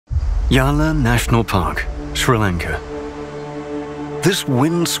Yala National Park, Sri Lanka. This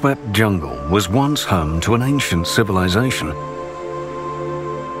windswept jungle was once home to an ancient civilization.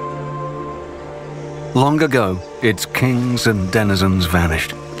 Long ago, its kings and denizens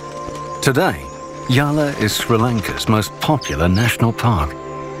vanished. Today, Yala is Sri Lanka's most popular national park.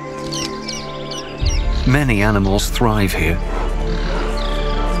 Many animals thrive here.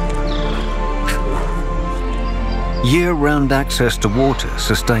 Year-round access to water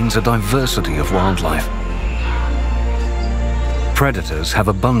sustains a diversity of wildlife. Predators have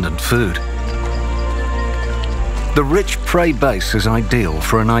abundant food. The rich prey base is ideal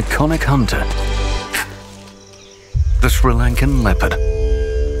for an iconic hunter, the Sri Lankan leopard.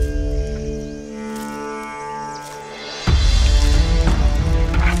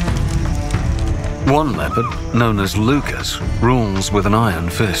 One leopard, known as Lucas, rules with an iron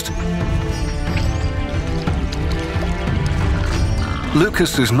fist.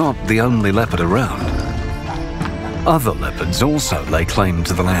 Lucas is not the only leopard around. Other leopards also lay claim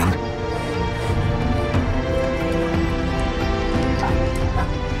to the land.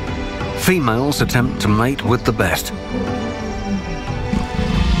 Females attempt to mate with the best.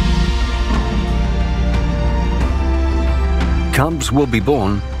 Cubs will be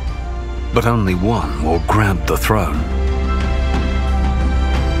born, but only one will grab the throne.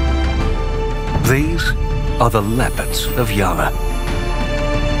 These are the Leopards of Yala.